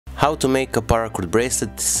How to make a paracord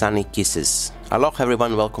bracelet, Sunny Kisses. Aloha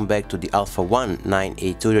everyone, welcome back to the Alpha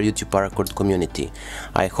 1.9.8 YouTube paracord community.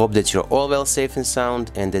 I hope that you're all well, safe and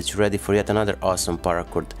sound, and that you're ready for yet another awesome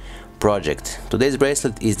paracord project. Today's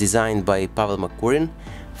bracelet is designed by Pavel Makurin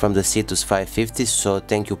from the Cetus 550, so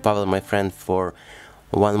thank you Pavel, my friend, for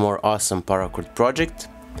one more awesome paracord project.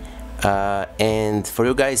 And for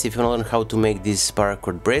you guys, if you want to learn how to make this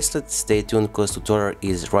paracord bracelet, stay tuned because tutorial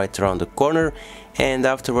is right around the corner, and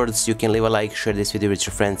afterwards you can leave a like, share this video with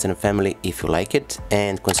your friends and family if you like it,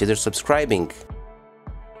 and consider subscribing.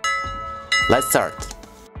 Let's start.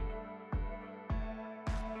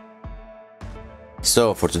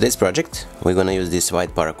 So for today's project we're gonna use this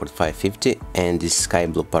white paracord 550 and this sky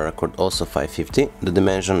blue paracord also 550. The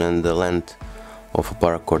dimension and the length of a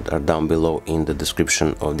paracord are down below in the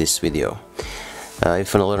description of this video.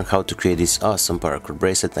 If you want to learn how to create this awesome paracord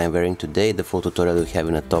bracelet I'm wearing today, the full tutorial you have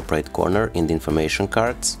in the top right corner in the information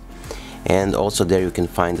cards, and also there you can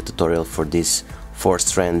find the tutorial for this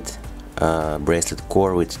 4-strand bracelet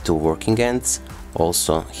core with 2 working ends,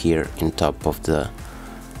 also here in top of the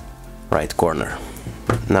right corner.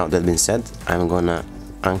 Now that being said, I'm gonna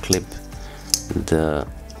unclip the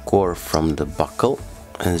core from the buckle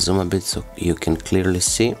and zoom a bit so you can clearly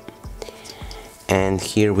see, and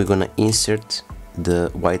here we're gonna insert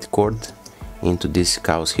the white cord into this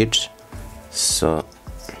cow's hitch. So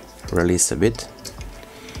release a bit,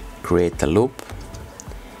 create a loop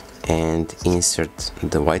and insert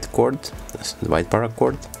the white cord, the white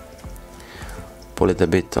paracord, pull it a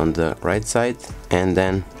bit on the right side and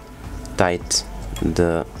then tight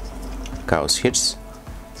the cow's hitch,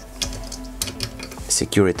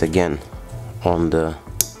 secure it again on the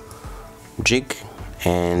jig,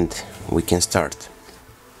 and we can start.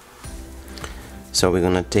 So we're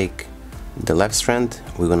gonna take the left strand,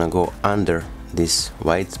 we're gonna go under this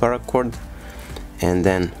white paracord, and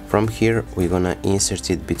then from here we're gonna insert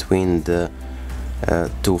it between the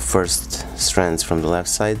 2 first strands from the left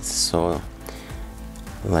side, so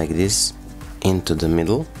like this, into the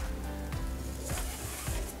middle,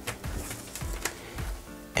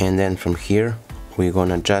 and then from here we're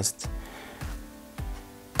gonna just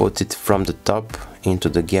put it from the top into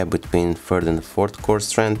the gap between 3rd and 4th core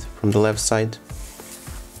strand from the left side,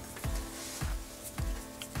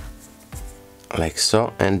 like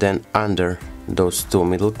so, and then under those 2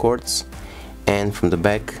 middle cords, and from the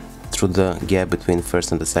back through the gap between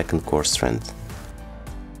 1st and the 2nd core strand.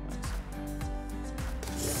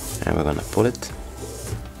 And we're gonna pull it.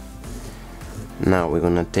 Now we're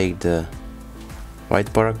gonna take the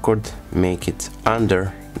white paracord, make it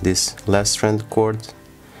under this last strand cord,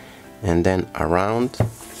 and then around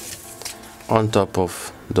on top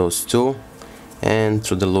of those 2 and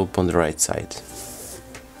through the loop on the right side.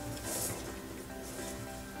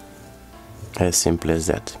 As simple as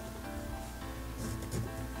that.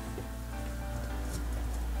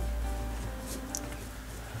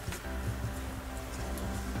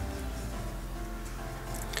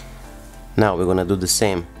 Now we're gonna do the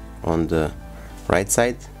same on the right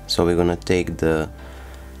side, so we're gonna take the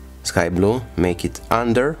sky blue, make it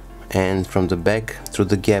under, and from the back through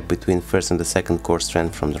the gap between 1st and the 2nd core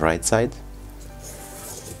strand from the right side.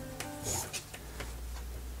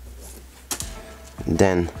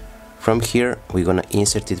 Then from here we're gonna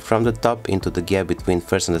insert it from the top into the gap between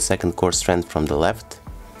 1st and the 2nd core strand from the left,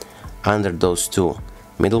 under those 2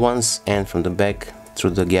 middle ones, and from the back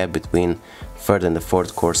through the gap between 3rd and the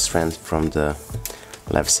 4th core strand from the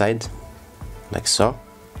left side, like so.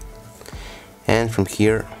 And from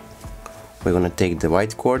here we're gonna take the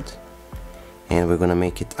white cord and we're gonna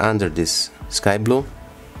make it under this sky blue,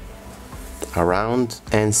 around,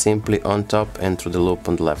 and simply on top and through the loop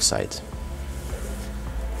on the left side.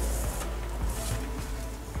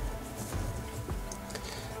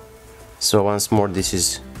 So once more, this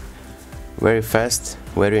is very fast,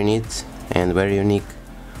 very neat and very unique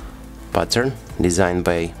pattern designed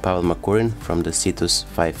by Pavel Makurin from the Cetus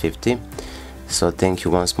 550. So thank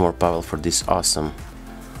you once more, Pavel, for this awesome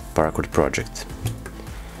paracord project.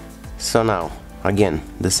 So now again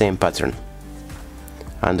the same pattern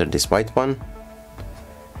under this white one,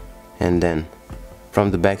 and then from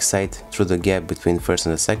the back side through the gap between 1st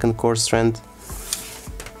and the 2nd core strand.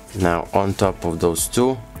 Now on top of those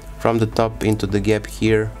 2, from the top into the gap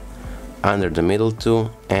here, under the middle 2,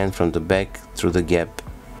 and from the back through the gap.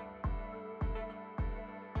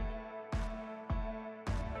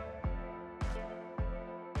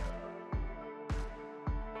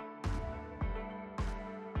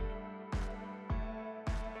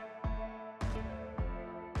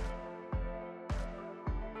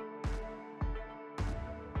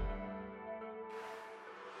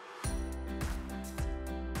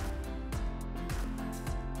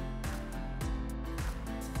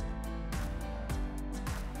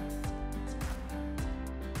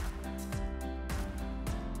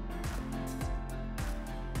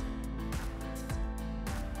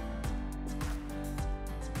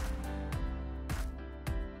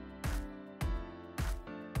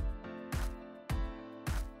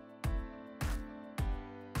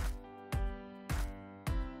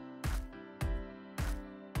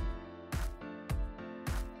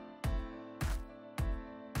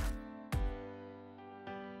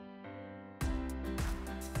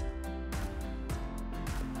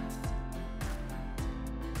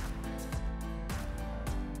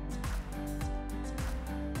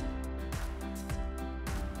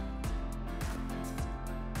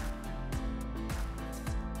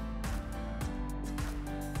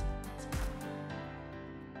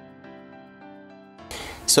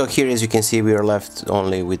 So here, as you can see, we are left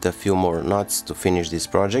only with a few more knots to finish this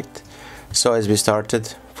project. So as we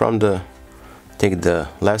started, take the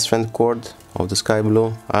left strand cord of the sky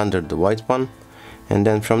blue under the white one, and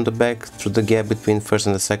then from the back through the gap between first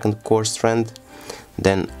and the second core strand,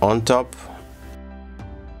 then on top,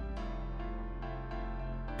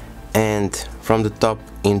 and from the top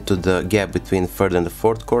into the gap between third and the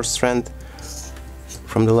fourth core strand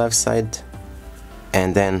from the left side,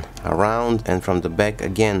 and then around and from the back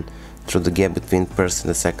again through the gap between first and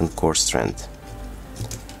the second core strand.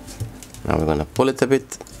 Now we're gonna pull it a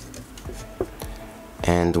bit,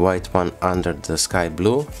 and white one under the sky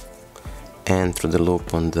blue and through the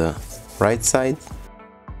loop on the right side.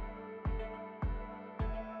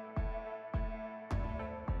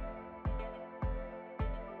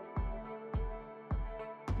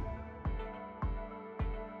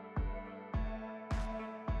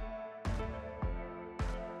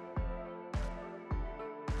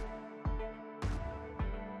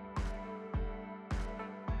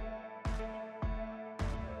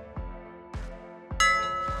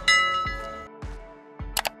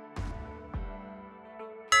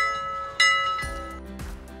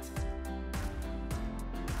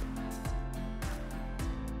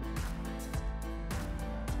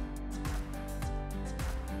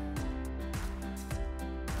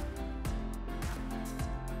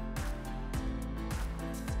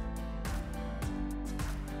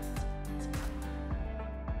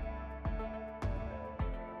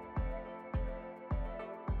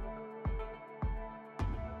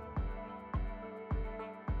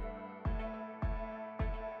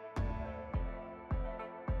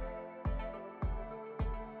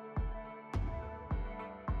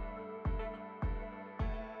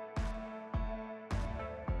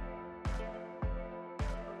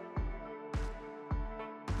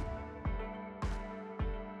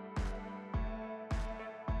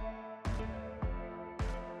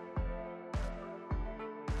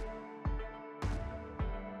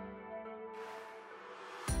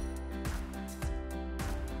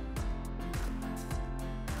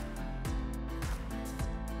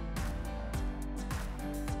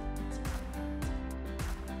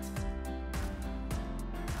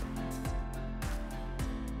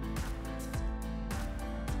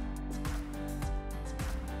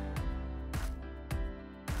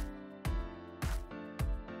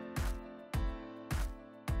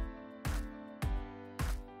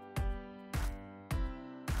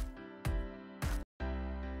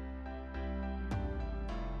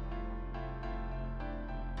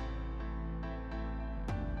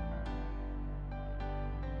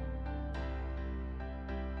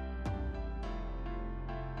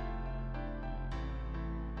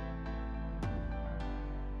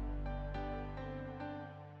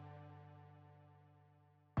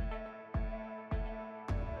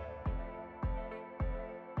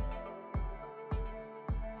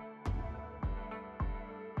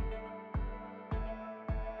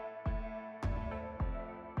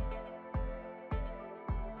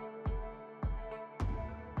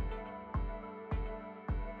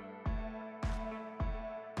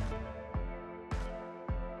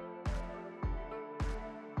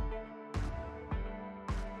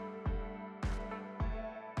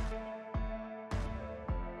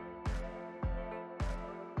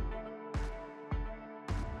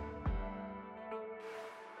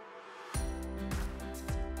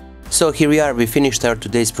 So here we are, we finished our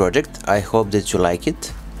today's project. I hope that you like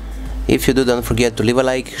it. If you do, don't forget to leave a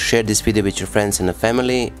like, share this video with your friends and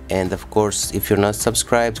family, and of course, if you're not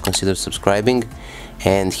subscribed, consider subscribing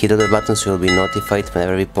and hit the bell button so you'll be notified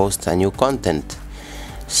whenever we post a new content.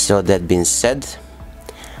 So that being said,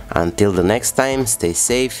 until the next time, stay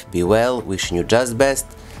safe, be well, wishing you just best.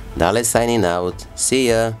 Dale signing out. See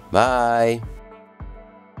ya, bye.